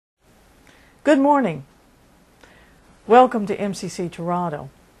Good morning. Welcome to MCC Toronto.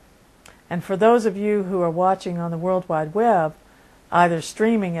 And for those of you who are watching on the World Wide Web, either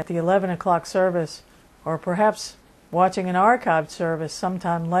streaming at the 11 o'clock service or perhaps watching an archived service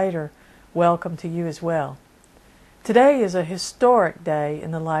sometime later, welcome to you as well. Today is a historic day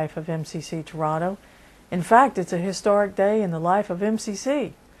in the life of MCC Toronto. In fact, it's a historic day in the life of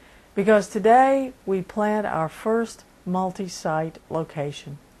MCC because today we plant our first multi-site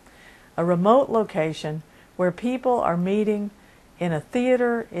location. A remote location where people are meeting in a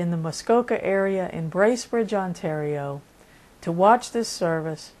theater in the Muskoka area in Bracebridge, Ontario, to watch this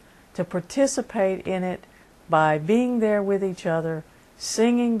service, to participate in it by being there with each other,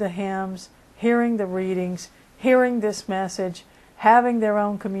 singing the hymns, hearing the readings, hearing this message, having their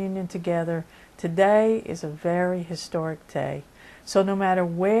own communion together. Today is a very historic day. So no matter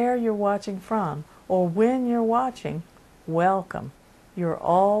where you're watching from or when you're watching, welcome. You're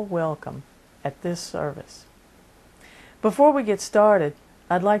all welcome at this service. Before we get started,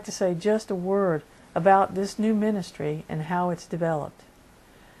 I'd like to say just a word about this new ministry and how it's developed.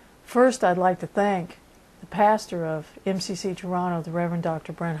 First, I'd like to thank the pastor of MCC Toronto, the Reverend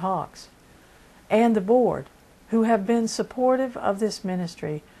Dr. Brent Hawks, and the board, who have been supportive of this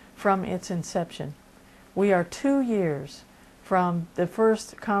ministry from its inception. We are 2 years from the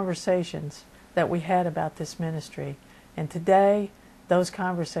first conversations that we had about this ministry, and today those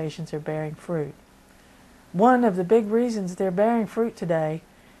conversations are bearing fruit. One of the big reasons they're bearing fruit today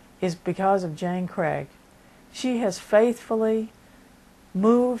is because of Jane Craig. She has faithfully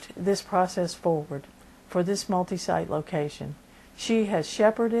moved this process forward for this multi-site location. She has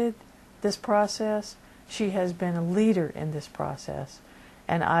shepherded this process. She has been a leader in this process.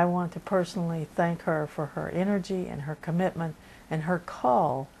 And I want to personally thank her for her energy and her commitment and her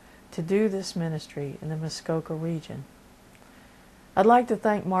call to do this ministry in the Muskoka region. I'd like to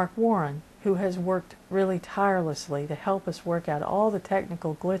thank Mark Warren, who has worked really tirelessly to help us work out all the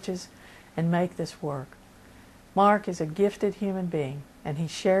technical glitches and make this work. Mark is a gifted human being, and he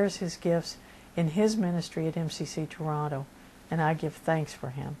shares his gifts in his ministry at MCC Toronto, and I give thanks for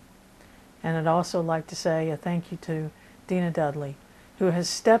him. And I'd also like to say a thank you to Dina Dudley, who has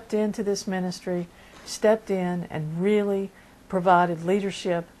stepped into this ministry, stepped in and really provided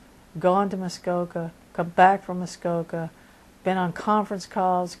leadership, gone to Muskoka, come back from Muskoka, been on conference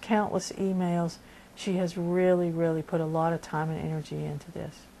calls, countless emails. She has really put a lot of time and energy into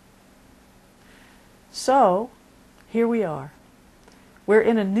this. So, here we are. We're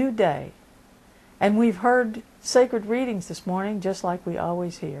in a new day, and we've heard sacred readings this morning, just like we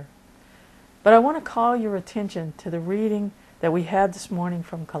always hear. But I want to call your attention to the reading that we had this morning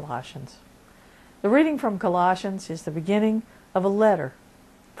from Colossians. The reading from Colossians is the beginning of a letter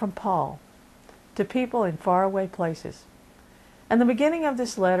from Paul to people in faraway places. And the beginning of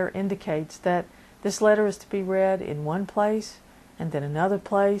this letter indicates that this letter is to be read in one place, and then another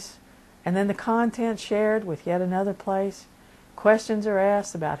place, and then the content shared with yet another place. Questions are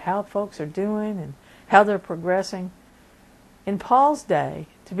asked about how folks are doing and how they're progressing. In Paul's day,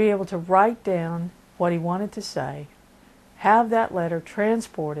 to be able to write down what he wanted to say, have that letter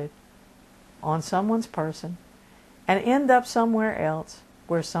transported on someone's person, and end up somewhere else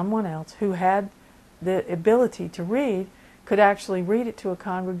where someone else who had the ability to read could actually read it to a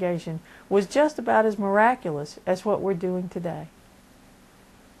congregation was just about as miraculous as what we're doing today.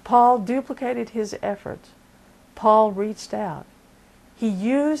 Paul duplicated his efforts. Paul reached out. He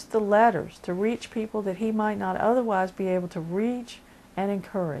used the letters to reach people that he might not otherwise be able to reach and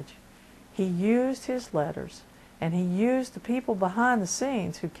encourage. He used his letters, and he used the people behind the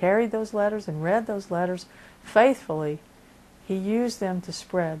scenes who carried those letters and read those letters faithfully. He used them to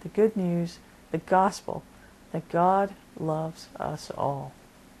spread the good news, the gospel, that God loves us all.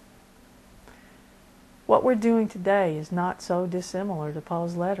 What we're doing today is not so dissimilar to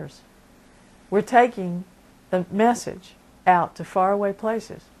Paul's letters. We're taking the message out to faraway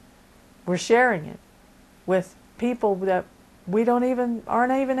places. We're sharing it with people that we aren't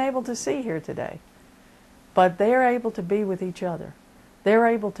even able to see here today. But they're able to be with each other. They're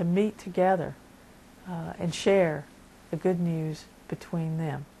able to meet together and share the good news between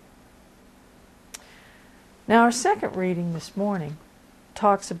them. Now, our second reading this morning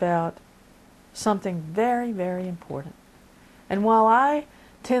talks about something very important. And while I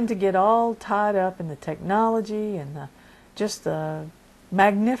tend to get all tied up in the technology and just the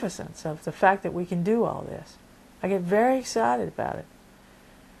magnificence of the fact that we can do all this, I get very excited about it.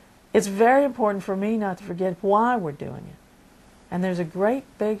 It's very important for me not to forget why we're doing it. And there's a great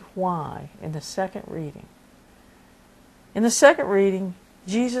big why in the second reading. In the second reading,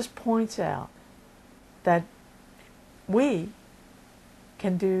 Jesus points out that we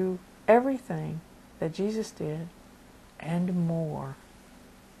can do everything that Jesus did and more.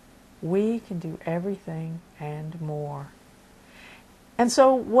 We can do everything and more. And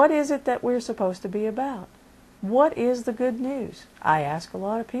so what is it that we're supposed to be about? What is the good news? I ask a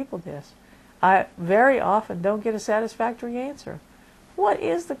lot of people this. I very often don't get a satisfactory answer. What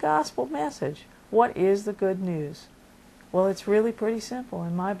is the gospel message? What is the good news? Well, it's really pretty simple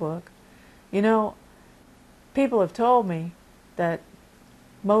in my book. You know, people have told me that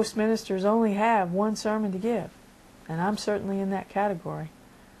most ministers only have one sermon to give, and I'm certainly in that category.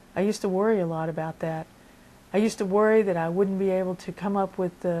 I used to worry a lot about that. I used to worry that I wouldn't be able to come up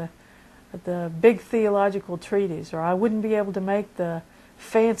with the big theological treatise, or I wouldn't be able to make the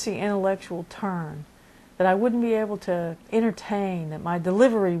fancy intellectual turn, that I wouldn't be able to entertain, that my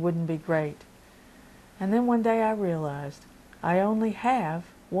delivery wouldn't be great. And then one day I realized I only have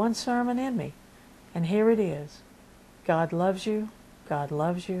one sermon in me, and here it is. God loves you, God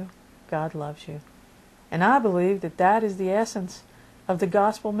loves you, God loves you. And I believe that that is the essence of the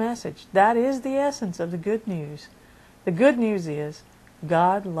gospel message. That is the essence of the good news. The good news is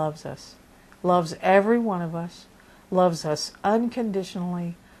God loves us, loves every one of us, loves us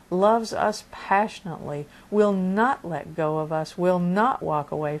unconditionally, loves us passionately, will not let go of us, will not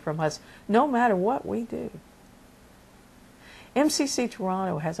walk away from us, no matter what we do. MCC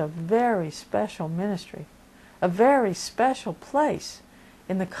Toronto has a very special ministry, a very special place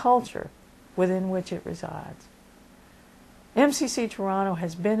in the culture within which it resides. MCC Toronto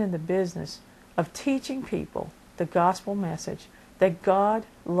has been in the business of teaching people the gospel message that God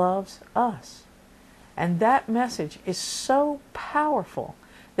loves us. And that message is so powerful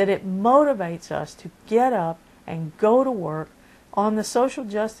that it motivates us to get up and go to work on the social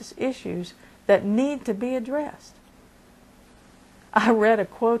justice issues that need to be addressed. I read a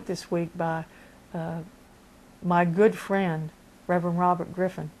quote this week by my good friend, Reverend Robert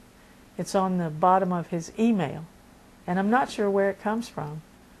Griffin. It's on the bottom of his email, and I'm not sure where it comes from,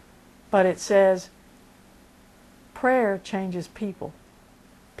 but it says, prayer changes people.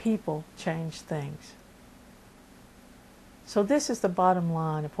 People change things. So this is the bottom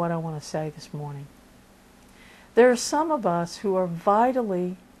line of what I want to say this morning. There are some of us who are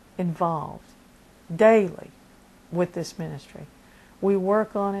vitally involved daily with this ministry. We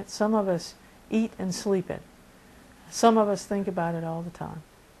work on it. Some of us eat and sleep it. Some of us think about it all the time.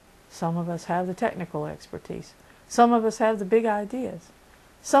 Some of us have the technical expertise. Some of us have the big ideas.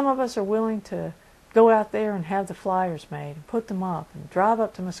 Some of us are willing to go out there and have the flyers made and put them up and drive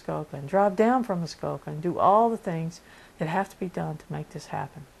up to Muskoka and drive down from Muskoka and do all the things that have to be done to make this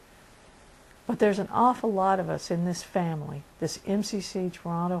happen. But there's an awful lot of us in this family, this MCC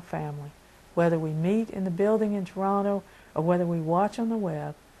Toronto family, whether we meet in the building in Toronto or whether we watch on the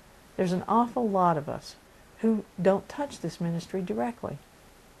web, there's an awful lot of us who don't touch this ministry directly.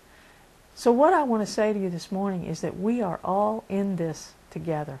 So what I want to say to you this morning is that we are all in this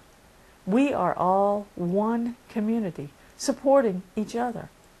together. We are all one community, supporting each other.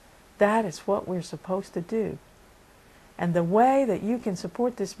 That is what we're supposed to do. And the way that you can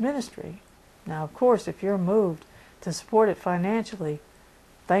support this ministry, now of course if you're moved to support it financially,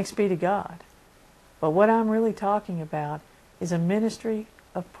 thanks be to God. But what I'm really talking about is a ministry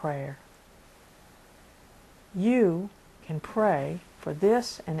of prayer. You can pray for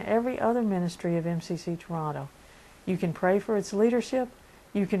this and every other ministry of MCC Toronto. You can pray for its leadership.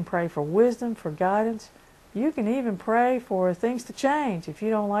 You can pray for wisdom, for guidance. You can even pray for things to change if you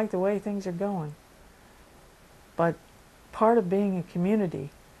don't like the way things are going. But part of being a community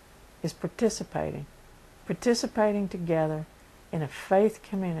is participating together in a faith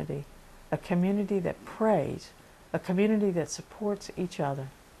community, a community that prays, a community that supports each other.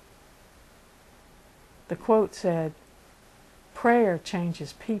 The quote said, prayer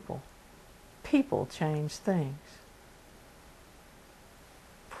changes people. People change things.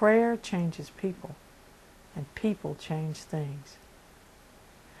 Prayer changes people, and people change things.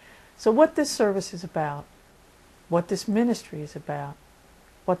 So what this service is about, what this ministry is about,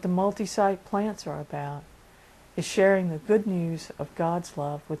 what the multi-site plants are about, is sharing the good news of God's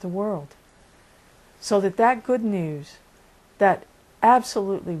love with the world. So that that good news, that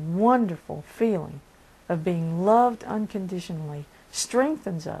absolutely wonderful feeling of being loved unconditionally,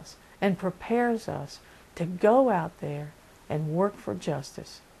 strengthens us and prepares us to go out there and work for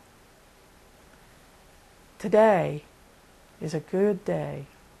justice. Today is a good day.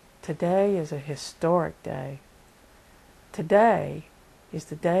 Today is a historic day. Today is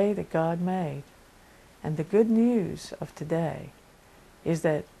the day that God made. And the good news of today is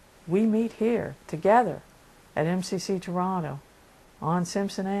that we meet here together at MCC Toronto on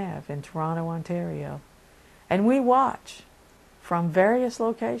Simpson Ave in Toronto, Ontario. And we watch from various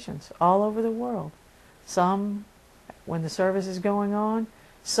locations all over the world. Some when the service is going on,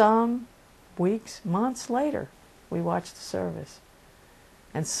 some weeks, months later, we watch the service.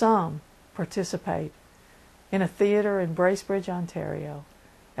 And some participate in a theater in Bracebridge, Ontario,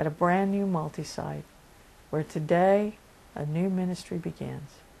 at a brand new multi-site, where today a new ministry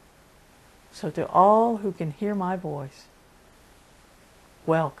begins. So to all who can hear my voice,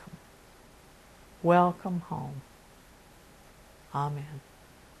 welcome. Welcome home. Amen.